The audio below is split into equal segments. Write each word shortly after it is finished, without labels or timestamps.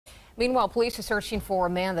Meanwhile, police are searching for a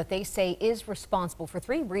man that they say is responsible for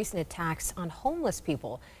 3 recent attacks on homeless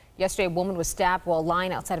people. Yesterday, a woman was stabbed while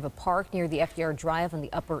lying outside of a park near the FDR Drive on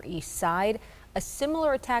the Upper East Side. A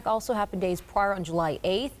similar attack also happened days prior on July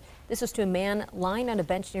 8th. This was to a man lying on a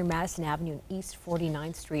bench near Madison Avenue and East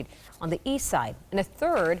 49th Street on the east side. And a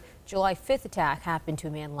third July 5th attack happened to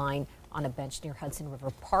a man lying on a bench near Hudson River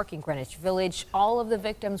Park in Greenwich Village. All of the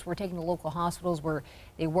victims were taken to local hospitals where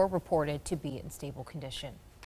they were reported to be in stable condition.